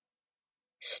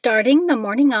Starting the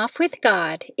morning off with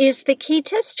God is the key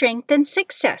to strength and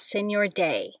success in your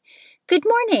day. Good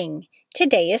morning.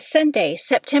 Today is Sunday,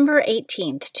 September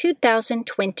 18th,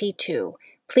 2022.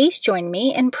 Please join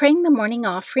me in praying the morning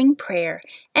offering prayer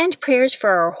and prayers for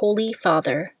our Holy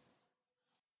Father.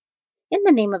 In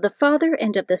the name of the Father,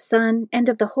 and of the Son, and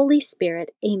of the Holy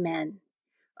Spirit, Amen.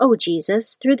 O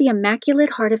Jesus, through the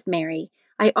Immaculate Heart of Mary,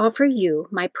 I offer you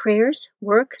my prayers,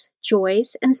 works,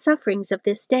 joys, and sufferings of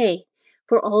this day,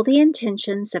 for all the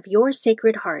intentions of your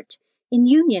Sacred Heart, in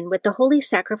union with the holy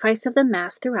sacrifice of the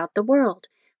Mass throughout the world,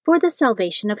 for the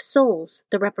salvation of souls,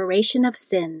 the reparation of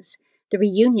sins, the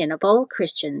reunion of all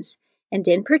Christians, and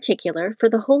in particular for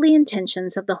the holy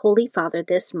intentions of the Holy Father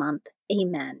this month.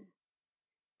 Amen.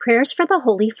 Prayers for the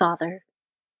Holy Father.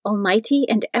 Almighty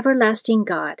and everlasting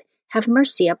God, have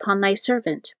mercy upon thy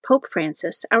servant, Pope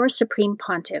Francis, our Supreme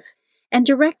Pontiff, and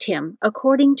direct him,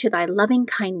 according to thy loving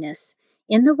kindness,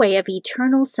 in the way of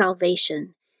eternal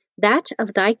salvation, that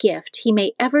of thy gift he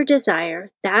may ever desire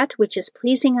that which is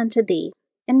pleasing unto thee,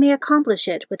 and may accomplish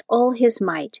it with all his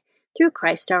might, through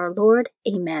Christ our Lord.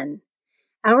 Amen.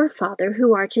 Our Father,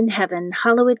 who art in heaven,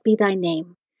 hallowed be thy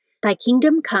name. Thy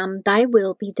kingdom come, thy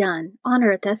will be done, on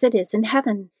earth as it is in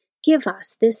heaven. Give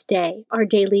us this day our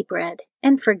daily bread,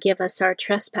 and forgive us our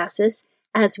trespasses,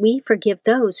 as we forgive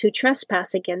those who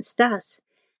trespass against us.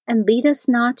 And lead us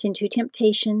not into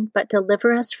temptation, but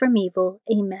deliver us from evil.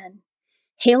 Amen.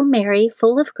 Hail Mary,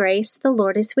 full of grace, the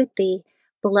Lord is with thee.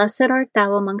 Blessed art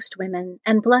thou amongst women,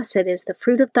 and blessed is the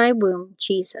fruit of thy womb,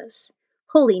 Jesus.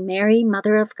 Holy Mary,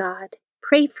 Mother of God,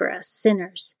 pray for us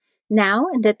sinners, now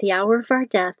and at the hour of our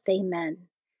death. Amen.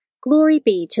 Glory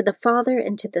be to the Father,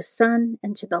 and to the Son,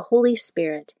 and to the Holy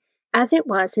Spirit, as it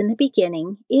was in the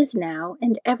beginning, is now,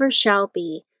 and ever shall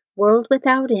be, world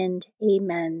without end.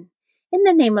 Amen. In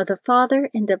the name of the Father,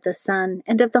 and of the Son,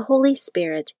 and of the Holy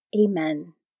Spirit.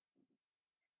 Amen.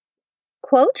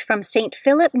 Quote from St.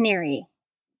 Philip Neri.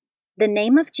 The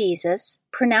name of Jesus,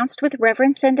 pronounced with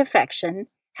reverence and affection,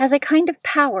 has a kind of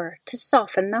power to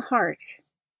soften the heart.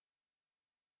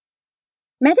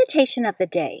 Meditation of the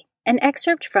Day. An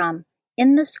excerpt from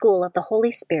In the School of the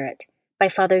Holy Spirit by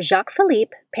Father Jacques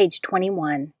Philippe, page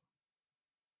 21.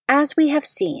 As we have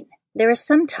seen, there is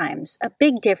sometimes a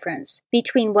big difference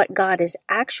between what God is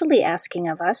actually asking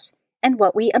of us and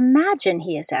what we imagine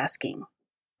He is asking.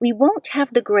 We won't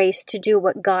have the grace to do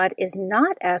what God is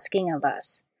not asking of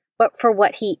us, but for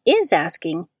what He is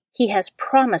asking, He has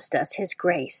promised us His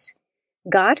grace.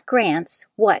 God grants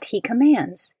what He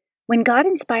commands. When God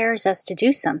inspires us to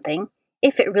do something,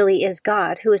 if it really is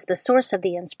God who is the source of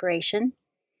the inspiration,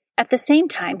 at the same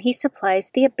time He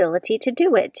supplies the ability to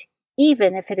do it,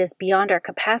 even if it is beyond our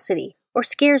capacity or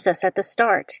scares us at the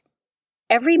start.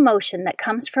 Every motion that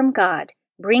comes from God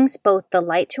brings both the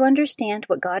light to understand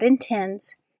what God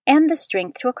intends and the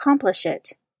strength to accomplish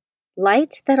it.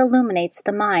 Light that illuminates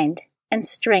the mind, and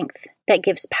strength that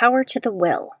gives power to the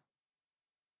will.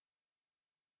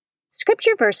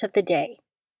 Scripture verse of the day.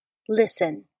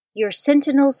 Listen, your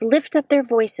sentinels lift up their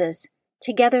voices,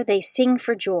 together they sing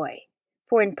for joy.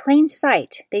 For in plain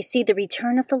sight they see the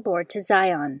return of the Lord to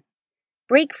Zion.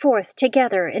 Break forth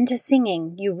together into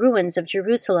singing, you ruins of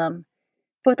Jerusalem.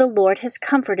 For the Lord has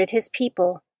comforted His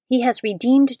people, He has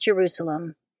redeemed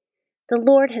Jerusalem. The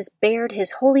Lord has bared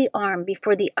His holy arm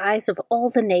before the eyes of all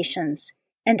the nations,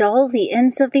 and all the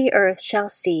ends of the earth shall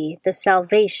see the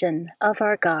salvation of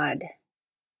our God.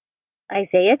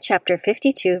 Isaiah chapter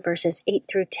 52, verses 8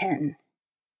 through 10.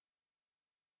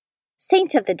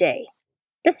 Saint of the Day.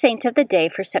 The saint of the day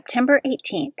for September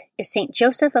 18th is Saint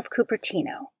Joseph of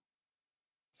Cupertino.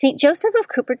 Saint Joseph of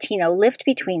Cupertino lived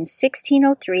between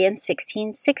 1603 and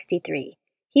 1663.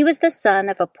 He was the son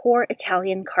of a poor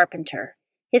Italian carpenter.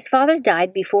 His father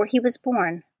died before he was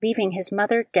born, leaving his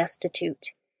mother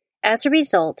destitute. As a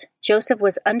result, Joseph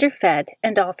was underfed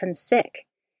and often sick.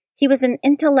 He was an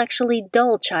intellectually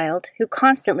dull child who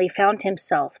constantly found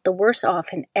himself the worse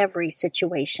off in every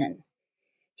situation.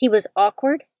 He was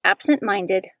awkward,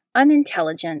 absent-minded,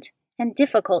 unintelligent, and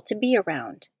difficult to be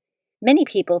around. Many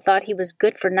people thought he was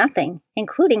good for nothing,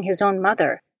 including his own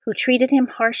mother, who treated him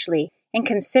harshly and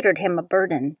considered him a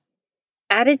burden.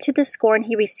 Added to the scorn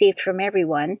he received from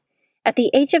everyone, at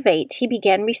the age of 8 he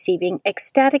began receiving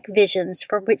ecstatic visions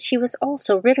for which he was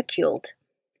also ridiculed.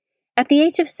 At the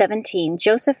age of 17,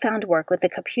 Joseph found work with the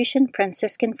Capuchin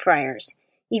Franciscan friars,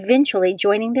 eventually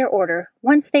joining their order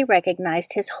once they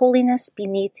recognized his holiness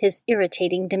beneath his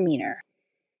irritating demeanor.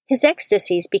 His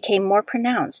ecstasies became more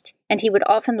pronounced, and he would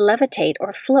often levitate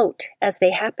or float as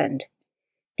they happened.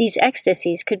 These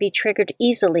ecstasies could be triggered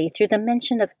easily through the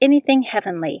mention of anything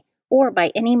heavenly or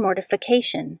by any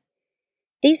mortification.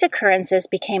 These occurrences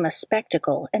became a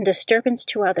spectacle and disturbance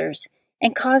to others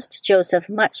and caused Joseph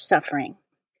much suffering.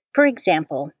 For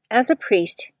example, as a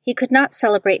priest, he could not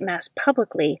celebrate Mass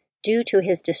publicly due to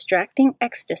his distracting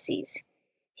ecstasies.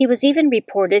 He was even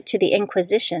reported to the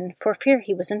Inquisition for fear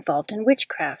he was involved in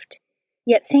witchcraft.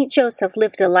 Yet St. Joseph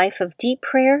lived a life of deep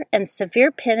prayer and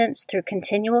severe penance through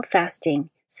continual fasting,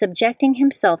 subjecting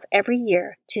himself every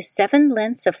year to 7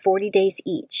 Lents of 40 days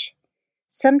each.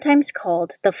 Sometimes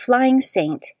called the Flying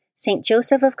Saint, St.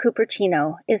 Joseph of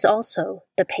Cupertino is also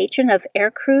the patron of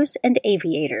air crews and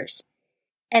aviators.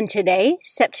 And today,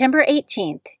 September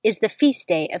 18th, is the feast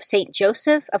day of St.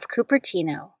 Joseph of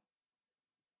Cupertino.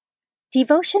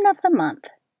 Devotion of the Month.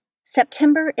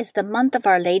 September is the month of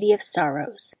Our Lady of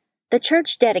Sorrows. The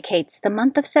Church dedicates the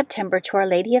month of September to Our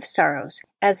Lady of Sorrows,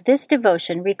 as this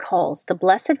devotion recalls the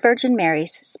Blessed Virgin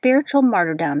Mary's spiritual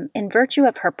martyrdom in virtue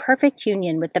of her perfect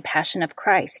union with the Passion of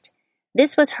Christ.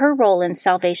 This was her role in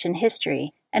salvation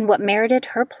history, and what merited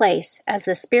her place as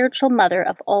the spiritual mother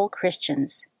of all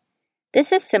Christians.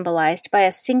 This is symbolized by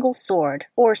a single sword,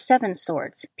 or 7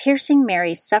 swords, piercing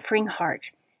Mary's suffering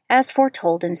heart, as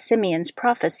foretold in Simeon's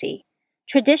prophecy.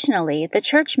 Traditionally, the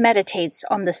Church meditates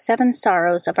on the 7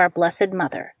 sorrows of our Blessed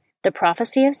Mother, the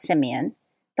prophecy of Simeon,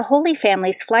 the Holy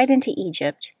Family's flight into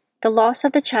Egypt, the loss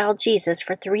of the child Jesus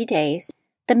for 3 days,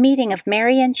 the meeting of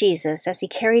Mary and Jesus as he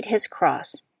carried his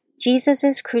cross,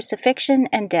 Jesus' crucifixion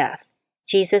and death,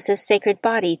 Jesus' sacred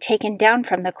body taken down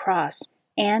from the cross,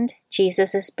 and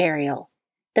Jesus' burial.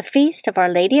 The feast of Our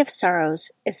Lady of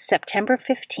Sorrows is September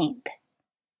 15th.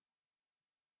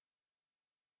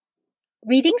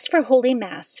 Readings for Holy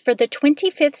Mass for the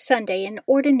 25th Sunday in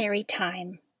Ordinary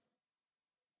Time.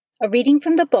 A reading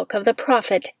from the book of the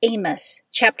prophet Amos,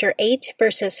 chapter 8,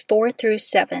 verses 4 through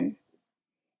 7.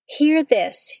 Hear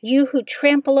this, you who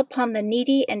trample upon the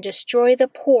needy and destroy the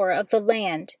poor of the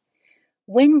land.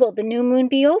 When will the new moon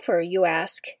be over, you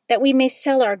ask, that we may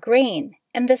sell our grain,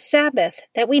 and the Sabbath,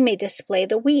 that we may display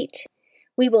the wheat?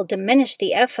 We will diminish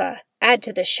the ephah, add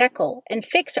to the shekel, and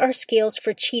fix our scales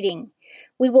for cheating.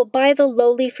 We will buy the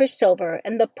lowly for silver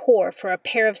and the poor for a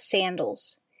pair of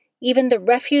sandals. Even the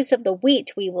refuse of the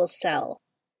wheat we will sell.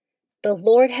 The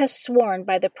Lord has sworn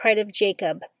by the pride of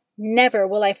Jacob, never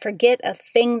will I forget a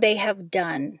thing they have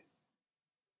done.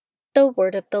 The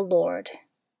Word of the Lord.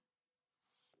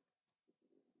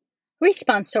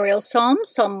 Responsorial Psalm,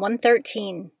 Psalm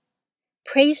 113.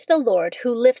 Praise the Lord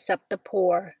who lifts up the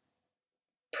poor.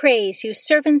 Praise, you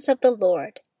servants of the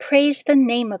Lord. Praise the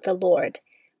name of the Lord.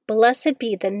 Blessed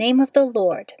be the name of the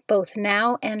Lord, both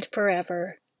now and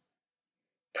forever.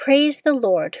 Praise the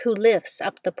Lord who lifts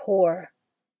up the poor.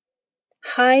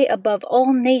 High above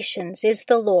all nations is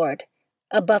the Lord,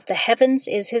 above the heavens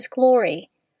is his glory.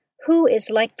 Who is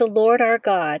like the Lord our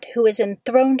God, who is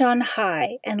enthroned on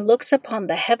high and looks upon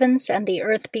the heavens and the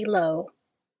earth below?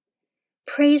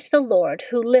 Praise the Lord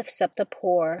who lifts up the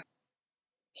poor.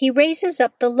 He raises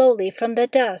up the lowly from the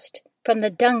dust. From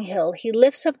the dunghill he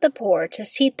lifts up the poor to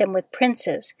seat them with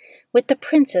the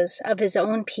princes of his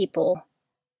own people.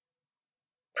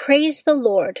 Praise the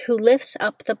Lord who lifts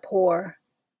up the poor.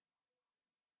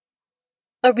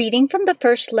 A reading from the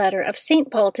first letter of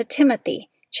St. Paul to Timothy,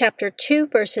 chapter 2,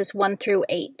 verses 1 through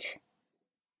 8.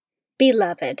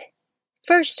 Beloved,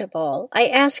 first of all, I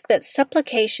ask that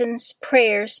supplications,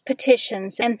 prayers,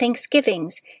 petitions, and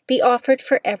thanksgivings be offered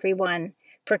for everyone,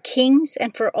 for kings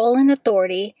and for all in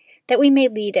authority, that we may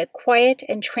lead a quiet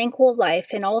and tranquil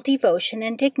life in all devotion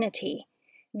and dignity.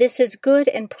 This is good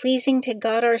and pleasing to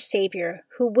God our Savior,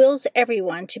 who wills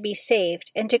everyone to be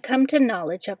saved and to come to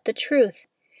knowledge of the truth.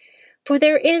 For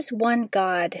there is one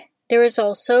God. There is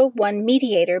also one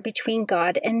mediator between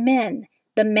God and men,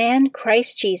 the man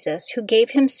Christ Jesus, who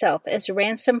gave himself as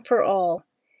ransom for all.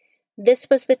 This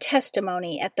was the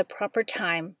testimony at the proper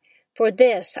time. For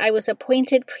this I was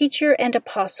appointed preacher and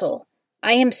apostle.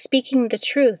 I am speaking the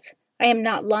truth. I am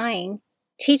not lying.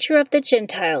 Teacher of the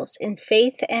Gentiles in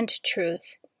faith and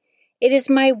truth. It is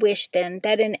my wish, then,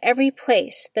 that in every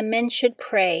place the men should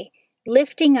pray,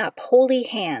 lifting up holy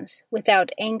hands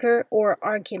without anger or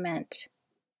argument.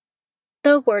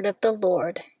 The Word of the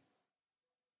Lord.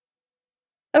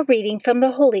 A reading from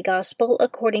the Holy Gospel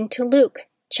according to Luke,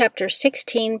 chapter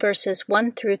 16, verses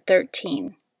 1 through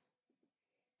 13.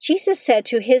 Jesus said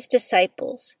to his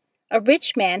disciples, A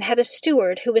rich man had a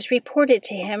steward who was reported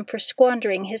to him for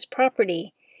squandering his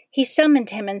property. He summoned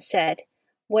him and said,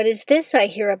 What is this I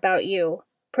hear about you?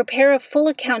 Prepare a full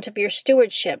account of your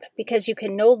stewardship, because you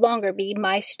can no longer be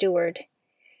my steward.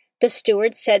 The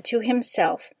steward said to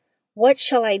himself, What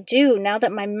shall I do now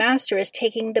that my master is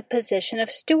taking the position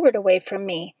of steward away from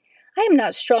me? I am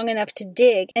not strong enough to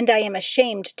dig, and I am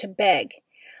ashamed to beg.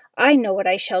 I know what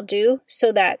I shall do,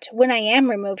 so that, when I am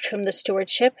removed from the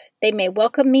stewardship, they may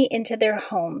welcome me into their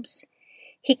homes."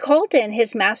 He called in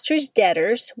his master's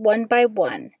debtors one by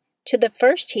one. To the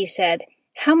first he said,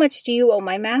 "How much do you owe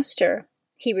my master?"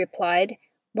 He replied,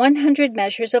 100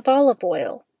 measures of olive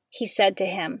oil. He said to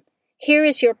him, "Here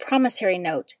is your promissory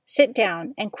note. Sit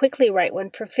down and quickly write one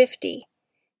for 50.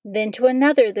 Then to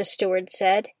another the steward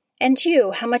said, "And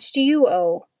you, how much do you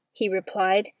owe?" He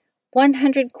replied,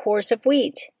 100 cores of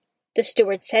wheat. The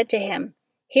steward said to him,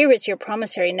 "Here is your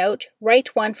promissory note.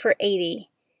 Write one for 80.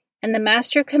 And the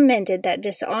master commended that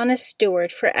dishonest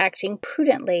steward for acting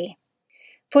prudently.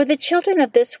 For the children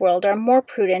of this world are more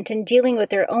prudent in dealing with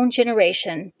their own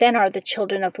generation than are the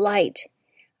children of light.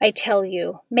 I tell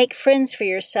you, make friends for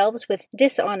yourselves with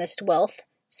dishonest wealth,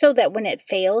 so that when it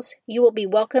fails, you will be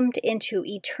welcomed into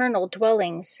eternal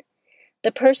dwellings.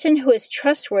 The person who is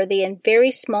trustworthy in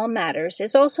very small matters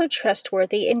is also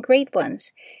trustworthy in great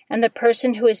ones, and the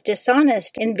person who is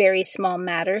dishonest in very small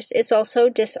matters is also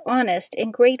dishonest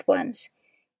in great ones.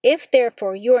 If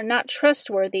therefore you are not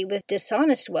trustworthy with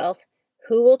dishonest wealth,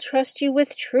 who will trust you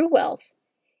with true wealth?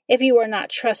 If you are not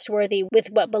trustworthy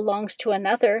with what belongs to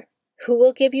another, who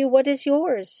will give you what is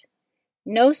yours?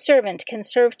 No servant can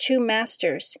serve two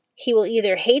masters. He will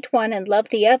either hate one and love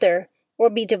the other, or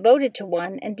be devoted to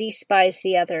one and despise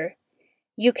the other.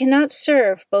 You cannot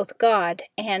serve both God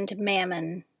and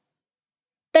Mammon.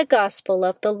 The Gospel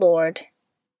of the Lord.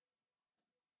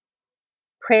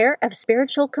 Prayer of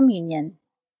Spiritual Communion.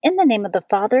 In the name of the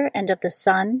Father, and of the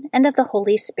Son, and of the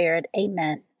Holy Spirit.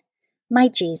 Amen. My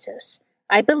Jesus,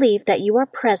 I believe that you are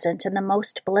present in the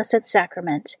most blessed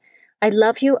sacrament. I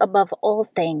love you above all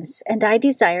things, and I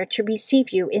desire to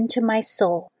receive you into my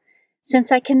soul.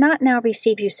 Since I cannot now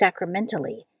receive you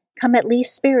sacramentally, come at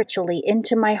least spiritually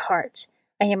into my heart.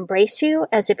 I embrace you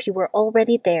as if you were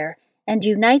already there, and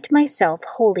unite myself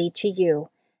wholly to you.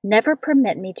 Never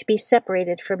permit me to be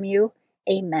separated from you.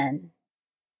 Amen.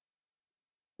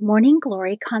 Morning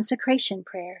Glory Consecration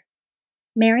Prayer.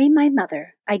 Mary, my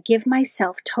Mother, I give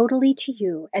myself totally to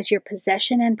you as your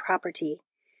possession and property.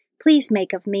 Please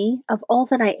make of me, of all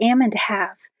that I am and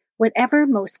have, whatever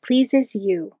most pleases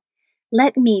you.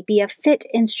 Let me be a fit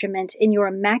instrument in your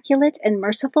immaculate and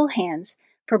merciful hands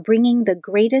for bringing the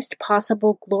greatest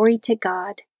possible glory to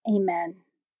God. Amen.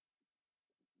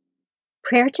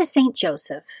 Prayer to Saint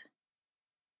Joseph.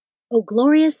 O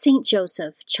glorious Saint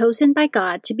Joseph, chosen by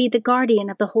God to be the guardian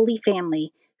of the Holy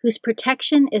Family, whose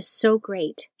protection is so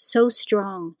great, so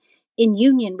strong, in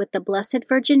union with the Blessed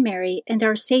Virgin Mary and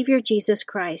our Savior Jesus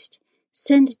Christ,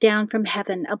 send down from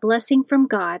heaven a blessing from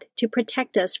God to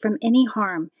protect us from any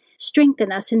harm.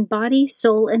 Strengthen us in body,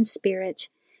 soul, and spirit.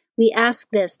 We ask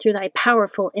this through thy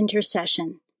powerful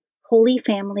intercession. Holy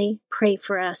Family, pray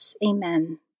for us.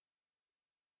 Amen.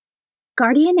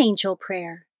 Guardian Angel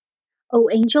Prayer. O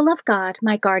angel of God,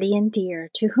 my guardian dear,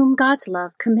 to whom God's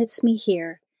love commits me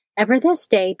here, ever this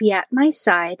day be at my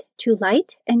side, to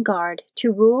light and guard,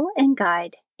 to rule and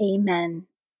guide. Amen.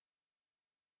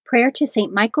 Prayer to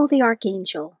Saint Michael the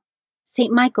Archangel.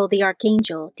 Saint Michael the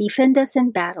Archangel, defend us in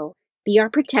battle. Be our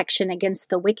protection against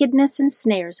the wickedness and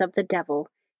snares of the devil.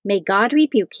 May God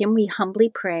rebuke him, we humbly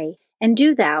pray. And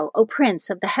do thou, O Prince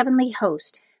of the heavenly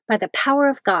host, by the power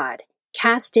of God,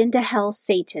 cast into hell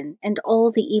Satan and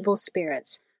all the evil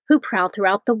spirits, who prowl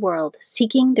throughout the world,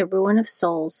 seeking the ruin of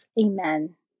souls.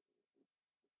 Amen.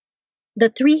 The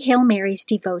Three Hail Marys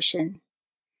Devotion.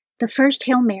 The first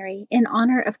Hail Mary, in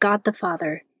honor of God the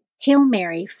Father. Hail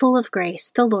Mary, full of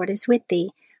grace, the Lord is with thee.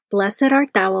 Blessed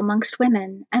art thou amongst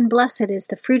women, and blessed is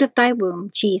the fruit of thy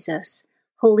womb, Jesus.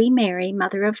 Holy Mary,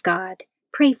 Mother of God,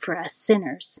 pray for us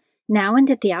sinners, now and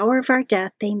at the hour of our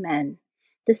death. Amen.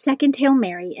 The second Hail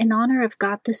Mary, in honor of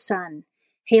God the Son.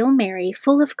 Hail Mary,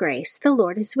 full of grace, the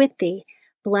Lord is with thee.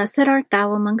 Blessed art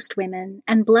thou amongst women,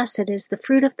 and blessed is the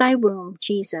fruit of thy womb,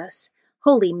 Jesus.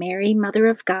 Holy Mary, Mother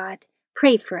of God,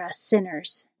 pray for us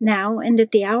sinners, now and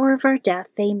at the hour of our death.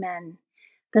 Amen.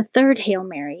 The third Hail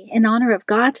Mary, in honor of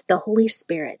God the Holy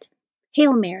Spirit.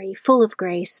 Hail Mary, full of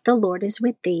grace, the Lord is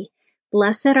with thee.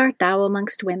 Blessed art thou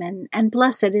amongst women, and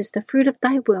blessed is the fruit of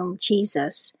thy womb,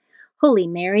 Jesus. Holy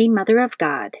Mary, Mother of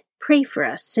God, pray for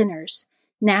us sinners,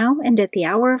 now and at the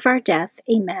hour of our death.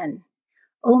 Amen.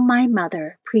 O my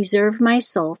Mother, preserve my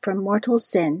soul from mortal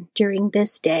sin during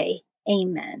this day.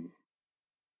 Amen.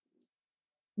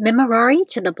 Memorare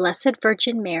to the Blessed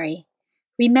Virgin Mary.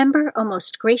 Remember, O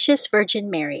most gracious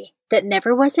Virgin Mary, that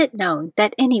never was it known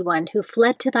that anyone who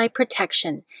fled to thy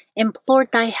protection,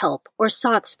 implored thy help, or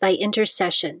sought thy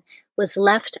intercession, was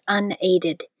left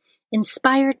unaided.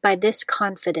 Inspired by this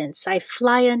confidence, I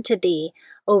fly unto thee,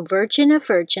 O Virgin of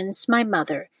Virgins, my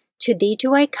Mother, To thee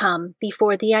do I come,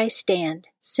 before thee I stand,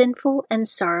 sinful and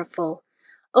sorrowful.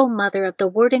 O Mother of the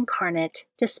Word incarnate,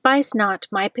 despise not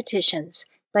my petitions,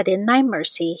 but in thy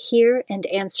mercy hear and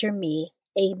answer me.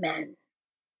 Amen.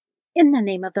 In the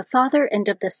name of the Father, and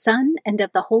of the Son, and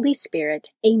of the Holy Spirit.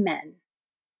 Amen.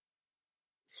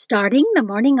 Starting the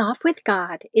morning off with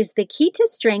God is the key to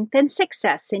strength and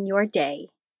success in your day.